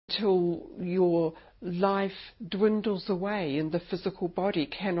till your life dwindles away and the physical body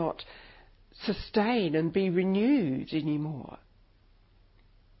cannot sustain and be renewed anymore.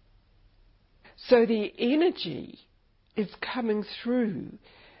 So the energy is coming through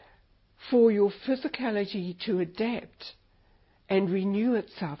for your physicality to adapt and renew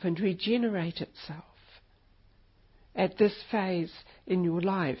itself and regenerate itself. At this phase in your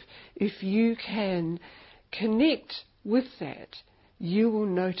life, if you can connect with that, you will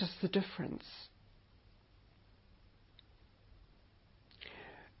notice the difference.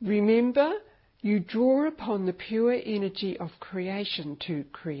 Remember, you draw upon the pure energy of creation to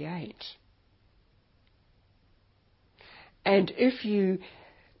create. And if you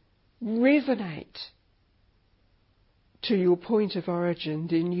resonate to your point of origin,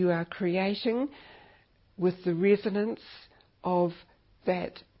 then you are creating with the resonance of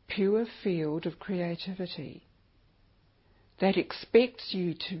that pure field of creativity that expects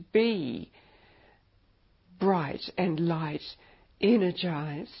you to be bright and light,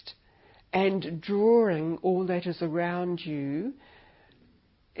 energized, and drawing all that is around you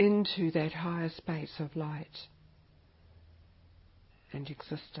into that higher space of light and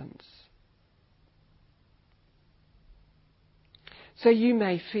existence. So you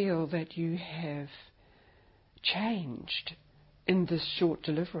may feel that you have changed in this short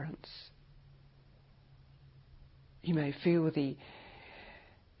deliverance. You may feel the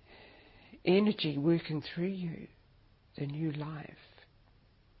energy working through you, the new life.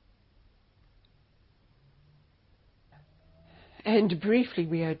 And briefly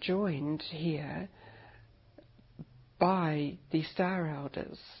we are joined here by the Star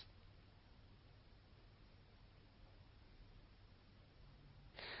Elders.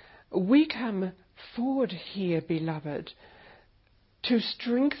 We come forward here, beloved, to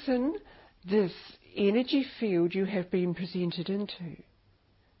strengthen this energy field you have been presented into.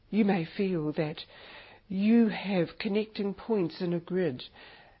 You may feel that you have connecting points in a grid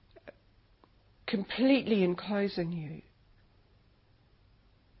completely enclosing you,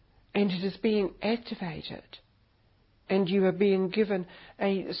 and it is being activated, and you are being given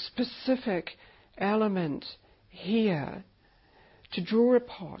a specific element here to draw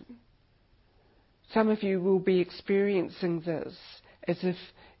upon. Some of you will be experiencing this as if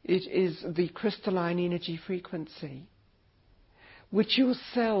it is the crystalline energy frequency, which your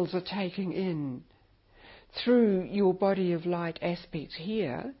cells are taking in through your body of light aspect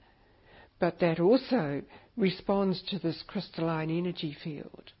here, but that also responds to this crystalline energy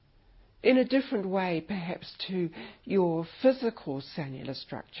field in a different way perhaps to your physical cellular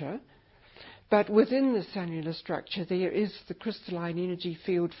structure. But within the cellular structure there is the crystalline energy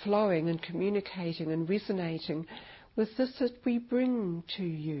field flowing and communicating and resonating with this that we bring to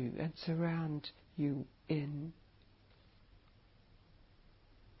you and surround you in.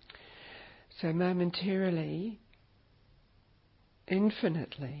 So momentarily,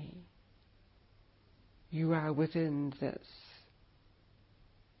 infinitely, you are within this.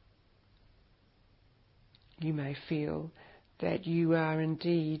 You may feel that you are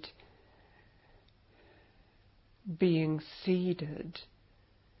indeed being seeded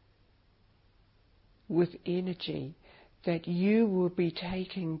with energy that you will be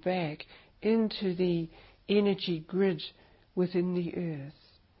taking back into the energy grid within the earth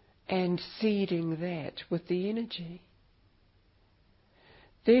and seeding that with the energy.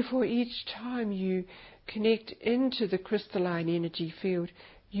 Therefore, each time you connect into the crystalline energy field,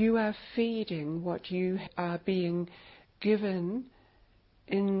 you are feeding what you are being given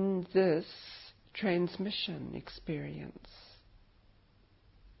in this transmission experience.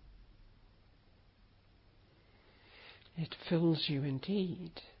 It fills you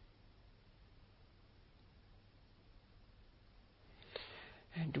indeed.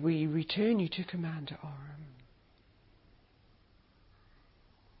 And we return you to Commander Aurum.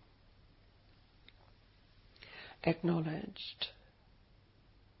 Acknowledged.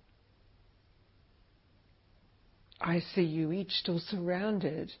 I see you each still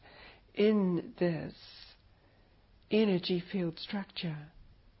surrounded in this energy field structure.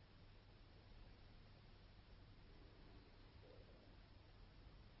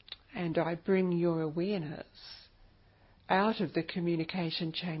 And I bring your awareness out of the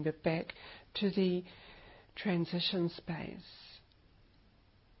communication chamber back to the transition space.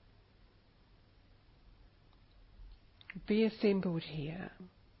 Be assembled here.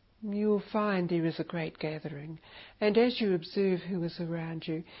 You will find there is a great gathering, and as you observe who is around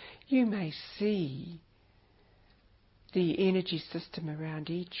you, you may see the energy system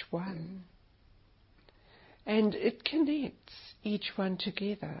around each one, and it connects each one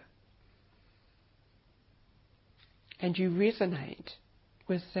together, and you resonate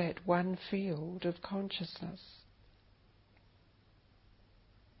with that one field of consciousness.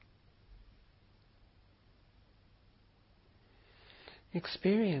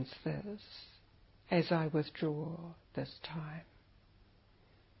 Experience this as I withdraw this time,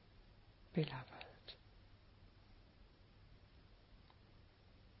 beloved.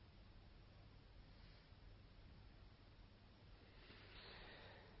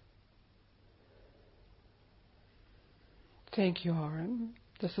 Thank you, Oren.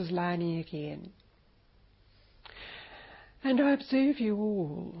 This is Lani again. And I observe you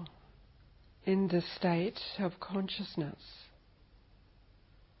all in this state of consciousness.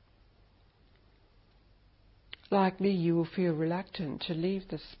 Like me, you will feel reluctant to leave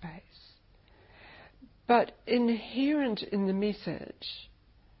this space. But inherent in the message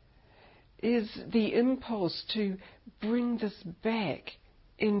is the impulse to bring this back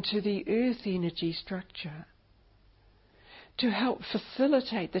into the earth energy structure, to help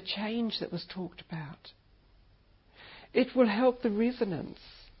facilitate the change that was talked about. It will help the resonance,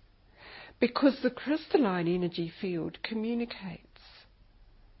 because the crystalline energy field communicates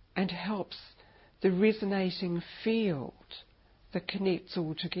and helps the resonating field that connects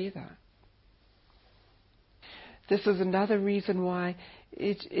all together. This is another reason why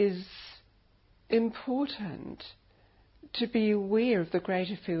it is important to be aware of the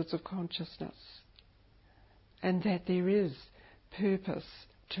greater fields of consciousness and that there is purpose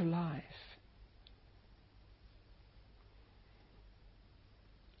to life.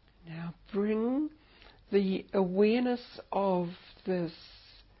 Now bring the awareness of this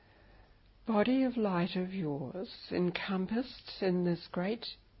body of light of yours, encompassed in this great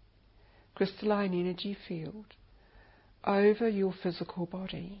crystalline energy field, over your physical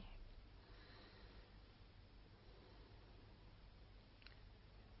body.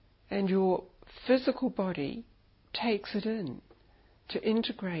 And your physical body takes it in, to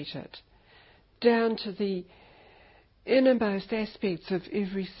integrate it down to the innermost aspects of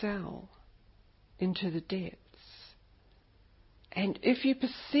every cell, into the depths. And if you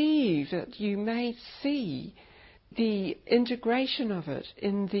perceive it, you may see the integration of it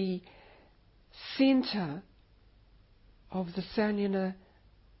in the center of the cellular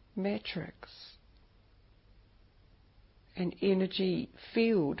matrix, an energy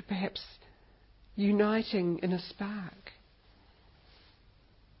field perhaps uniting in a spark.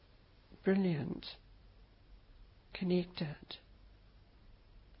 Brilliant, connected,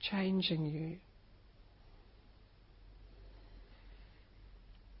 changing you.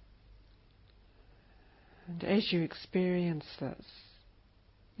 And as you experience this,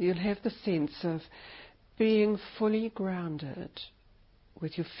 you'll have the sense of being fully grounded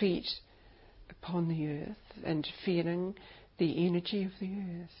with your feet upon the earth and feeling the energy of the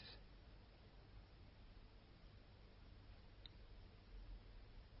earth.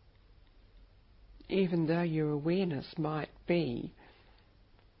 Even though your awareness might be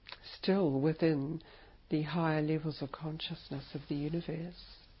still within the higher levels of consciousness of the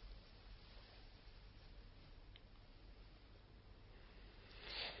universe.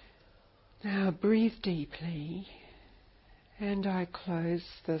 Now breathe deeply, and I close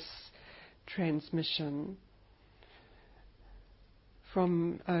this transmission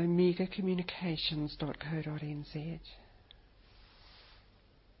from omegacommunications.co.nz.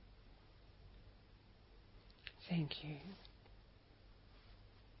 Thank you.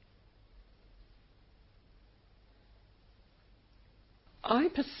 I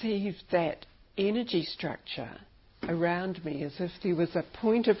perceive that energy structure around me as if there was a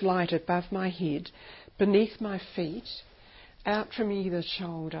point of light above my head, beneath my feet, out from either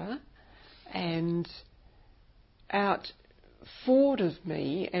shoulder, and out forward of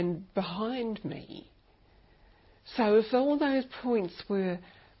me and behind me. So if all those points were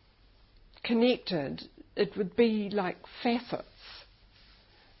connected, it would be like facets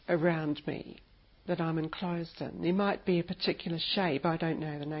around me that I'm enclosed in. There might be a particular shape, I don't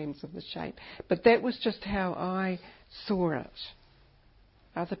know the names of the shape, but that was just how I saw it.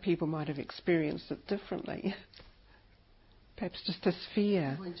 Other people might have experienced it differently. Perhaps just a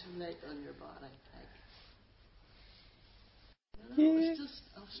sphere. Point of light on your body. Yeah. It was just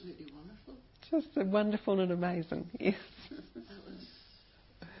absolutely wonderful. Just wonderful and amazing, yes. That was,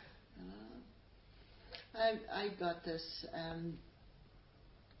 I got this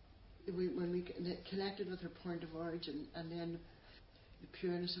when we connected with her point of origin, and then the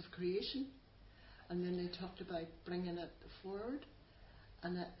pureness of creation, and then they talked about bringing it forward,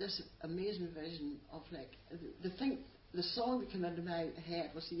 and this amazing vision of like the song that came into my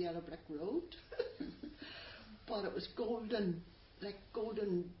head was the Yellow Brick Road, but it was golden, like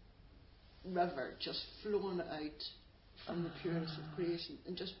golden river just flowing out from the pureness of creation,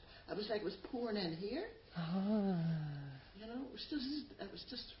 and just it was like it was pouring in here. You know, it was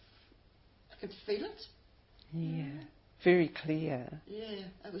just I could feel it. Yeah, very clear. Yeah,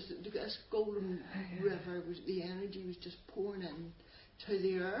 it was this golden river. Was the energy was just pouring in to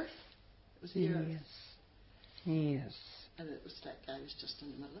the earth. It was the earth. Yes. And it was like I was just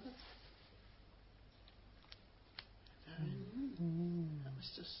in the middle of it. That was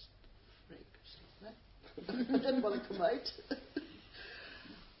just freak. I didn't want to come out.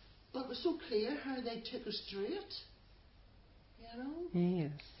 But it was so clear how they took us through it. You know?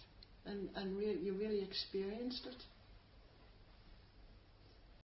 Yes. And you really experienced it.